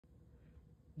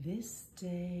This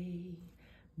day,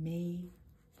 May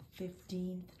the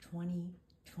 15th,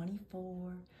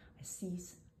 2024, I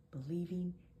cease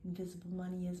believing invisible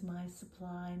money is my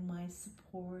supply and my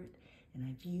support, and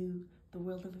I view the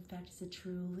world of effect as it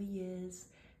truly is,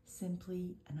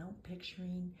 simply an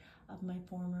outpicturing of my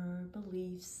former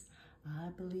beliefs. I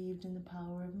believed in the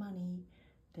power of money,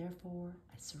 therefore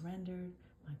I surrendered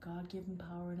my God-given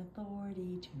power and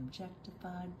authority to an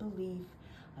objectified belief.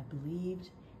 I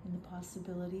believed in the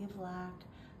possibility of lack,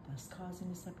 thus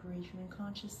causing a separation in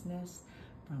consciousness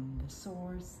from the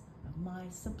source of my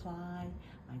supply.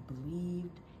 I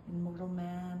believed in mortal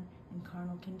man and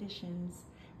carnal conditions,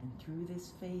 and through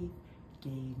this faith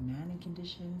gave man and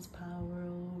conditions power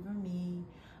over me.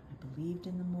 I believed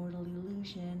in the mortal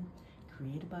illusion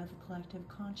created by the collective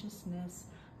consciousness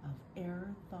of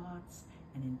error thoughts,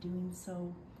 and in doing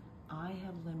so, I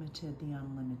have limited the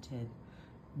unlimited.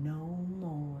 No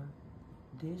more.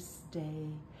 This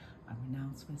day, I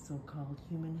renounce my so-called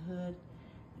humanhood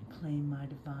and claim my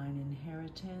divine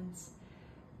inheritance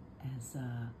as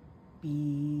a being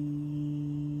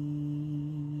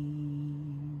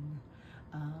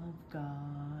of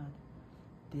God.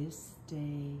 This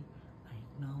day, I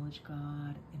acknowledge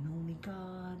God and only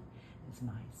God as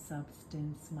my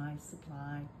substance, my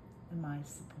supply, and my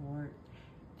support.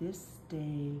 This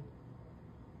day,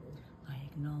 I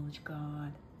acknowledge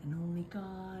God and only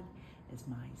God as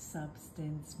my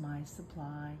substance, my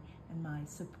supply, and my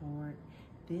support.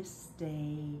 This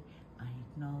day, I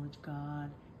acknowledge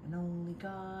God and only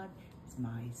God as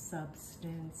my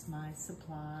substance, my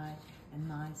supply, and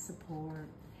my support.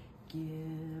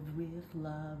 Give with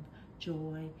love,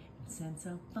 joy, and sense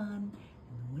of fun,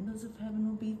 and the windows of heaven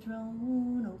will be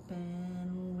thrown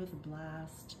open with a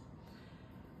blast.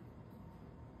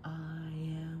 I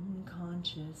am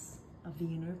conscious of the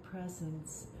inner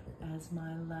presence as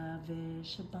my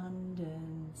lavish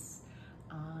abundance.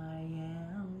 I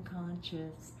am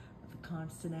conscious of the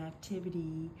constant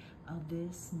activity of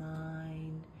this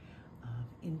mind of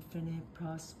infinite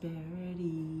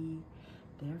prosperity.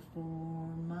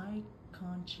 Therefore, my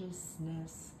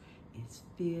consciousness is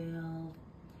filled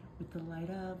with the light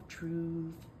of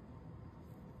truth.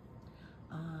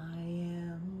 I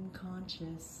am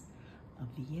conscious of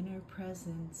the inner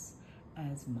presence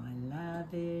as my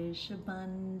lavish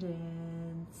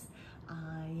abundance.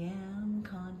 I am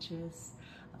conscious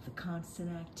of the constant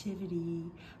activity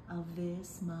of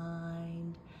this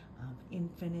mind of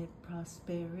infinite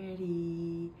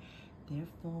prosperity.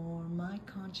 Therefore, my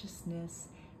consciousness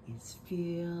is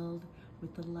filled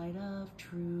with the light of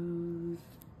truth.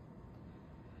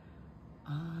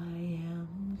 I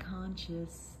am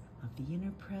conscious of the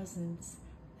inner presence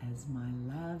as my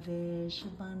lavish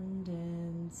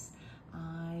abundance.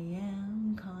 I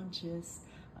am conscious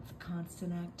of the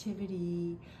constant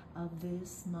activity of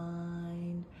this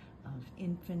mind of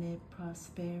infinite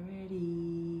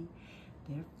prosperity.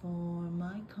 Therefore,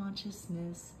 my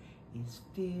consciousness is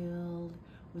filled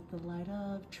with the light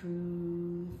of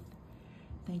truth.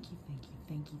 Thank you, thank you,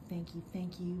 thank you, thank you,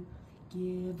 thank you.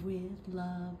 Give with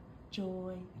love,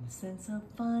 joy, and a sense of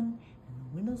fun, and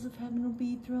the windows of heaven will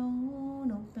be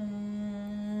thrown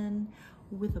open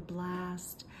with a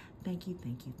blast. Thank you,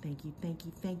 thank you, thank you, thank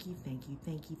you, thank you, thank you,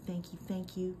 thank you, thank you,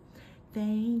 thank you,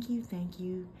 thank you, thank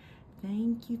you,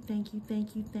 thank you, thank you,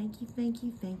 thank you, thank you, thank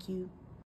you, thank you.